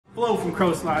Flo from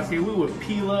Crow Slots here. We with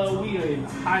Pilo. We are in the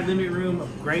high limit room of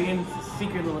Graton. It's a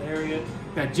secret little area.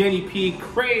 Got Jenny P,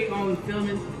 Crae on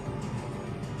filming.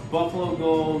 Buffalo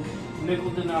Gold, nickel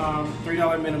denom,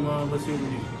 $3 minimum. Let's see what we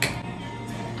do.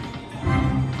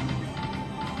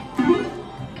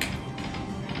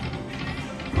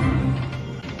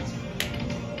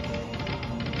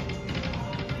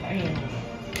 Damn.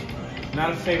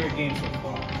 Not a favorite game so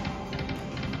far.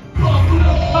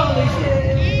 Holy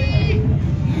shit!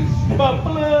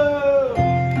 Buffalo!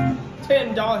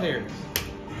 $10.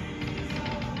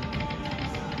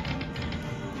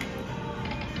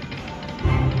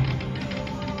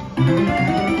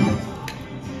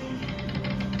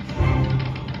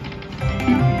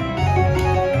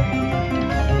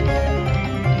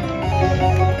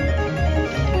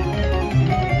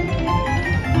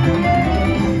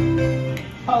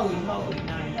 Holy moly,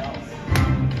 $9.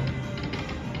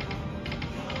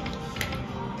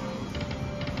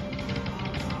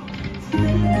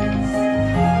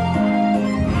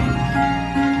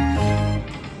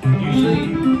 Usually,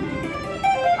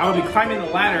 I would be climbing the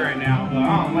ladder right now, but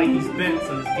I don't like these bets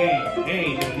in this game. They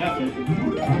ain't doing nothing.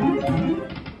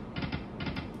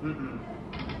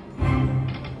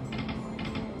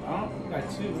 Oh, we got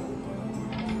two.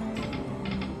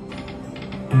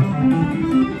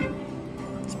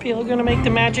 Is Pilo gonna make the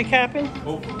magic happen?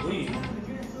 Hopefully.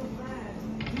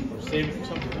 Or save it for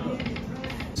something else.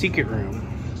 Secret room.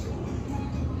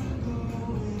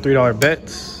 $3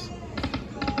 bets.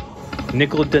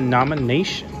 Nickel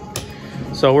denomination.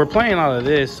 So we're playing all of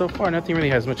this. So far, nothing really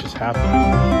has much as happened.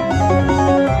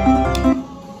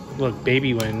 Look,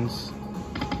 baby wins.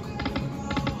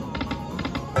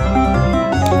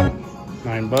 $9,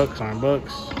 $9.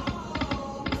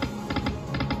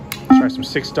 Let's try some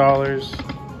 $6.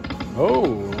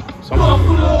 Oh,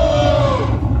 something.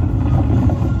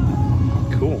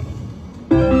 Cool.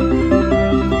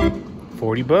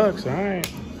 $40, all right.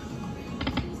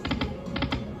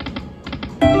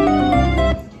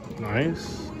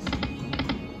 Nice.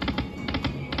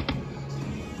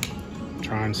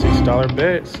 Trying $6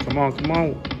 bets. Come on, come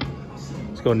on.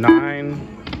 Let's go 9.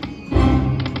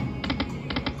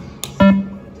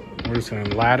 We're just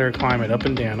gonna ladder climb it up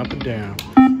and down, up and down.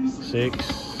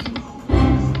 6.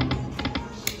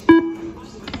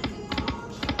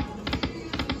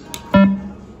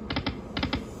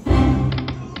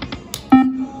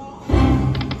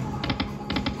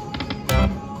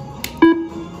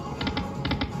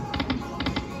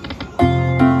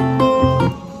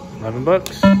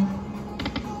 $11.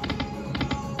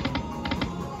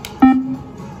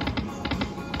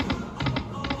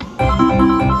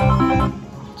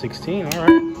 16, all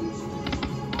right.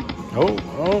 Oh.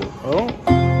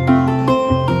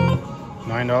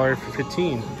 $9 for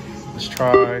 15. Let's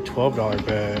try $12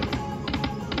 bet.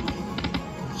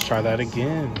 Let's try that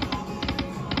again.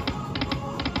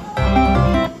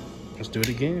 Let's do it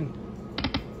again.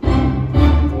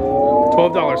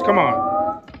 $12, come on.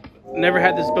 Never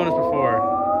had this bonus before.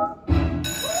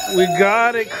 We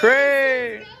got it,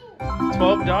 Crae!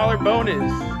 $12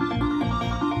 bonus.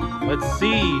 Let's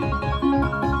see.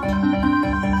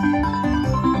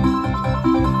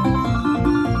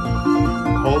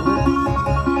 Hold it.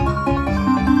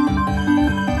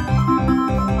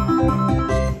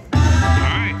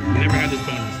 Alright, never had this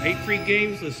bonus. 8 free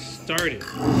games, let's start it.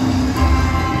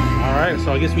 Alright,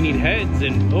 so I guess we need heads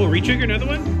and re-trigger another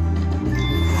one?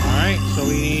 Alright, so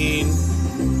we need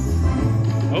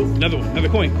another one, another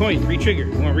coin, re-trigger.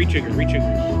 We want re-trigger.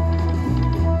 Re-trigger.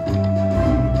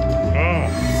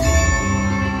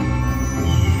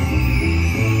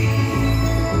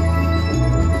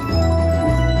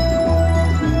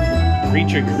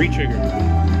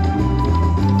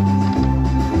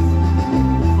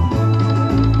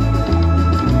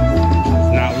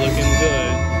 It's not looking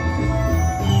good.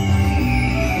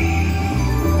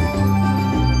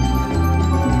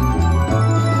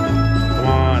 Come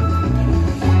on.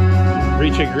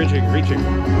 Re-trigger.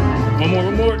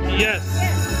 One more. Yes.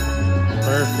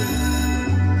 Perfect.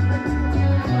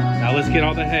 Now let's get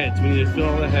all the heads. We need to fill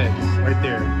all the heads right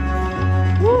there.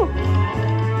 Woo.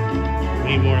 We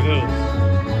need more of those.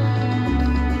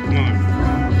 Come on.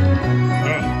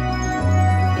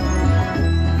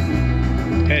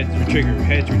 Heads,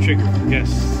 re-trigger. Yes.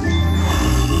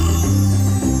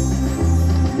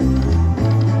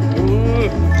 Ooh.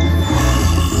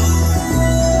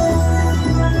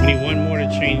 We need one more to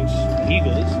change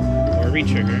eagles or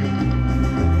re-trigger.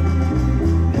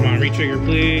 Come on, re-trigger,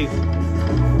 please.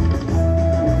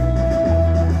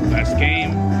 Last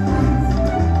game.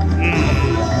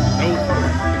 Nope.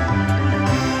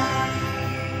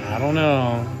 I don't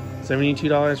know.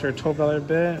 $72 for a $12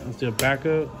 bet. Let's do a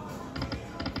backup.